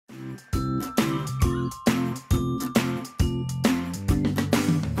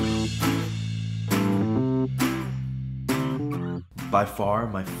By far,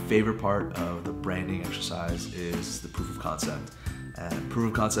 my favorite part of the branding exercise is the proof of concept. And proof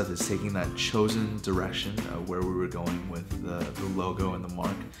of concept is taking that chosen direction of where we were going with the logo and the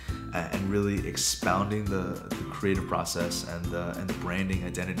mark, and really expounding the creative process and the branding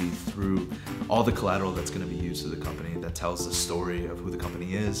identity through all the collateral that's going to be used to the company that tells the story of who the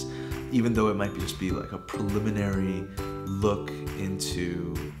company is, even though it might just be like a preliminary look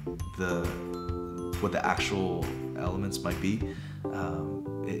into what the actual elements might be.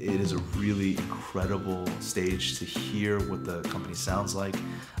 It is a really incredible stage to hear what the company sounds like,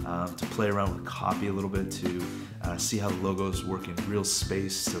 to play around with copy a little bit, to see how the logos work in real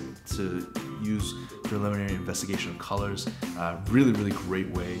space, to use preliminary investigation of colors. Really, really great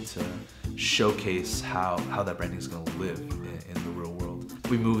way to showcase how that branding is going to live in the real world.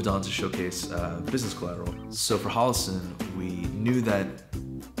 We moved on to showcase business collateral. So for Holliston, we knew that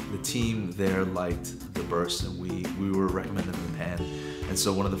the team there liked the burst, and we were recommending the pan. And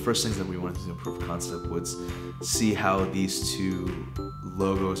so one of the first things that we wanted to do in proof of concept was see how these two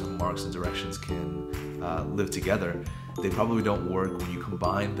logos and marks and directions can live together. They probably don't work when you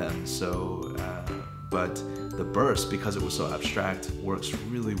combine them. So, but the burst, because it was so abstract, works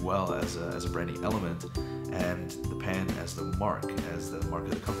really well as a branding element, and the pan as the mark of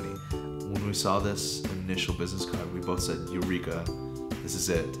the company. When we saw this initial business card, we both said, "Eureka! This is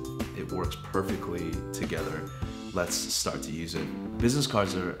it. It works perfectly together. Let's start to use it." Business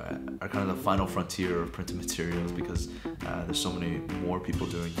cards are kind of the final frontier of printed materials, because there's so many more people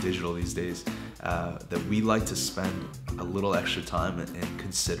doing digital these days, that we like to spend a little extra time in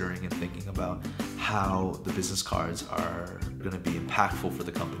considering and thinking about how the business cards are going to be impactful for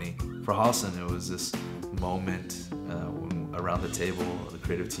the company. For Holliston, it was this moment when around the table, the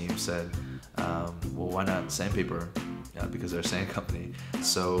creative team said, well, why not sandpaper? Because they're a sand company.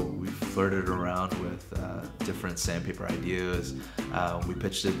 So we flirted around with different sandpaper ideas. We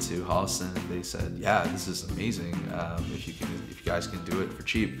pitched it to Holliston, and they said, "Yeah, this is amazing. If you guys can do it for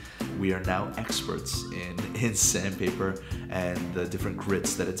cheap." We are now experts in sandpaper and the different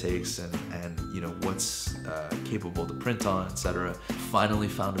grits that it takes, and what's capable to print on, etc. Finally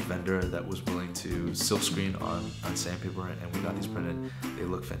found a vendor that was willing to silkscreen on sandpaper, and we got these printed. They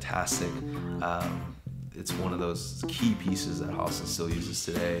look fantastic. It's one of those key pieces that Holliston still uses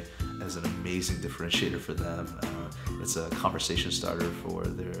today as an amazing differentiator for them. It's a conversation starter for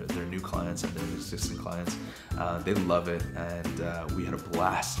their new clients and their existing clients. They love it, and we had a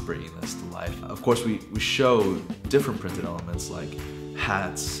blast bringing this to life. Of course, we show different printed elements like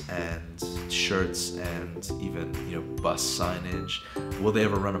hats and shirts and even bus signage. Will they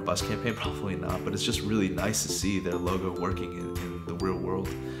ever run a bus campaign? Probably not, but it's just really nice to see their logo working in the real world.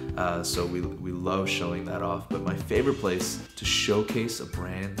 So we love showing that off. But my favorite place to showcase a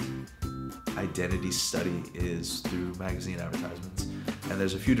brand identity study is through magazine advertisements. And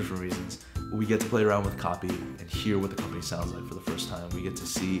there's a few different reasons. We get to play around with copy and hear what the company sounds like for the first time. We get to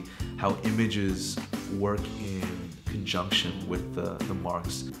see how images work in conjunction with the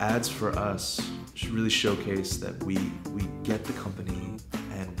marks. Ads for us should really showcase that we get the company,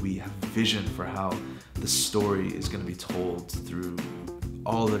 and we have vision for how the story is going to be told through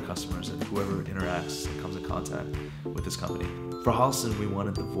all their customers and whoever interacts and comes in contact with this company. For Holliston, we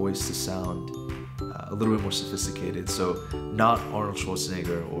wanted the voice to sound a little bit more sophisticated. So not Arnold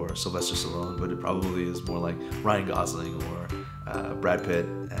Schwarzenegger or Sylvester Stallone, but it probably is more like Ryan Gosling or Brad Pitt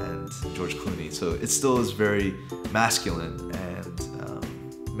and George Clooney. So it still is very masculine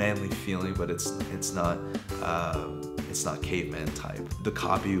and manly feeling, but it's not caveman type. The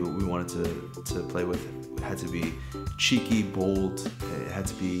copy we wanted to play with had to be cheeky, bold. It had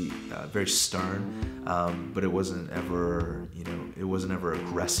to be very stern, but it wasn't ever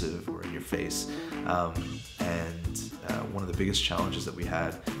aggressive or in your face. One of the biggest challenges that we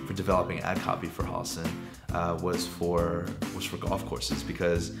had for developing ad copy for Holliston was for golf courses,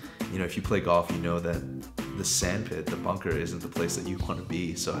 because if you play golf, you know that the sand pit, the bunker, isn't the place that you want to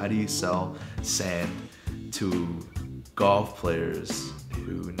be. So how do you sell sand to golf players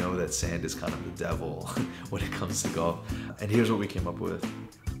who know that sand is kind of the devil when it comes to golf? And here's what we came up with.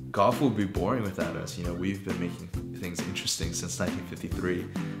 Golf will be boring without us. We've been making things interesting since 1953.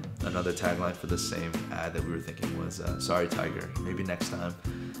 Another tagline for the same ad that we were thinking was, sorry Tiger, maybe next time.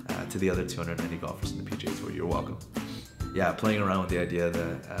 To the other 290 golfers in the PGA Tour, you're welcome. Yeah, playing around with the idea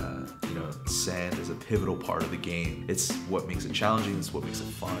that sand is a pivotal part of the game. It's what makes it challenging, it's what makes it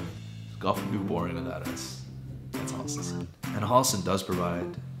fun. Golf would be boring without us. That's Holliston Sand. And Holliston does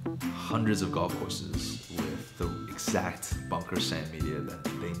provide hundreds of golf courses with the exact bunker sand media that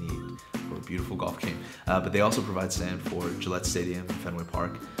they need for a beautiful golf game. But they also provide sand for Gillette Stadium and Fenway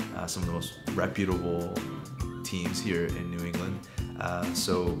Park, some of the most reputable teams here in New England.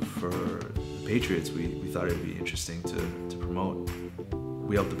 So for the Patriots, we thought it'd be interesting to promote.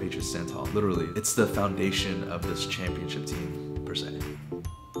 We help the Patriots stand tall. Literally, it's the foundation of this championship team, per se.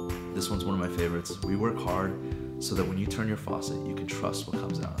 This one's one of my favorites. We work hard so that when you turn your faucet, you can trust what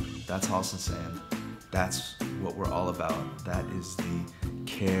comes out. That's Holliston Sand. That's what we're all about. That is the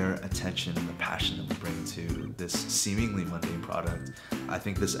care, attention, and the passion that we bring to this seemingly mundane product. I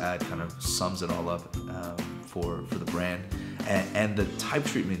think this ad kind of sums it all up for the brand. And the type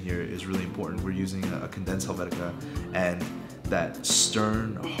treatment here is really important. We're using a condensed Helvetica, and that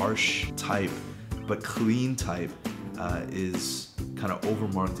stern, harsh type, but clean type is kind of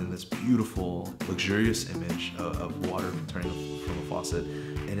overmarked in this beautiful, luxurious image of water turning from a faucet.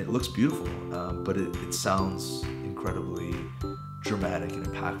 And it looks beautiful, but it sounds incredibly dramatic and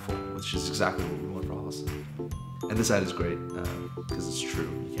impactful, which is exactly what we want for Holliston. And this ad is great because it's true.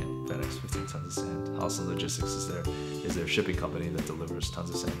 You can't FedEx 15 tons of sand. Holliston Logistics is their shipping company that delivers tons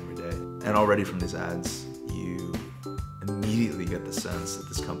of sand every day. And already from these ads, you immediately get the sense that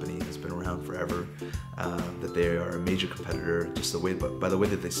this company has been around forever, that they are a major competitor. Just by the way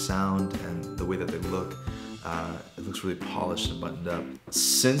that they sound and the way that they look, it looks really polished and buttoned up.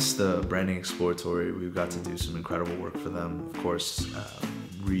 Since the branding exploratory, we've got to do some incredible work for them. Of course,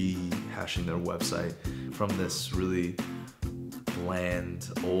 rehashing their website from this really bland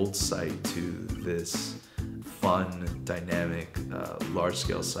old site to this fun, dynamic,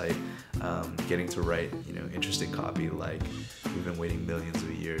 large-scale site, getting to write, interesting copy like we've been waiting millions of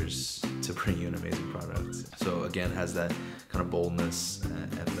years to bring you an amazing product. So again, has that kind of boldness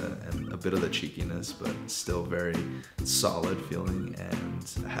and a bit of the cheekiness, but still very solid feeling,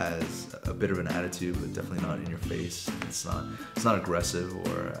 and has a bit of an attitude, but definitely not in your face. It's not aggressive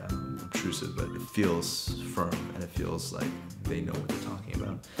or obtrusive, but it feels firm and it feels like they know what they're talking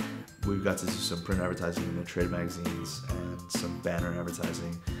about. We've got to do some print advertising in the trade magazines and some banner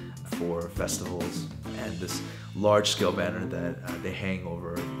advertising for festivals, and this large-scale banner that they hang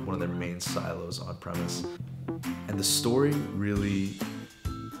over one of their main silos on premise. And the story really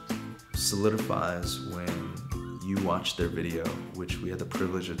solidifies when you watch their video, which we had the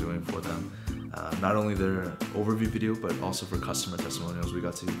privilege of doing for them. Not only their overview video, but also for customer testimonials. We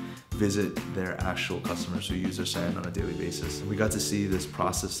got to visit their actual customers who use their sand on a daily basis. And we got to see this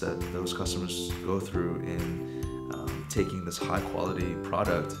process that those customers go through in taking this high quality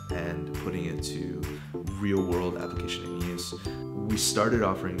product and putting it to real world application and use. We started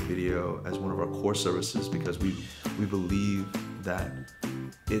offering video as one of our core services because we believe that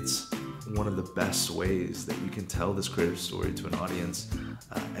it's one of the best ways that you can tell this creative story to an audience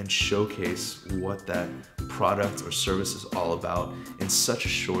and showcase what that product or service is all about in such a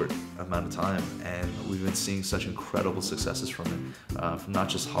short amount of time. And we've been seeing such incredible successes from it, from not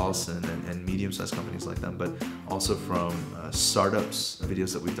just Holliston and medium-sized companies like them, but also from startups,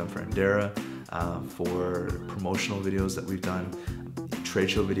 videos that we've done for Endera, for promotional videos that we've done, trade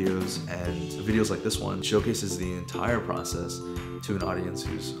show videos, and videos like this one showcases the entire process to an audience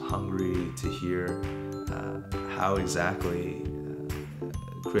who's hungry to hear how exactly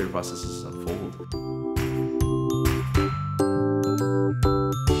creative processes unfold.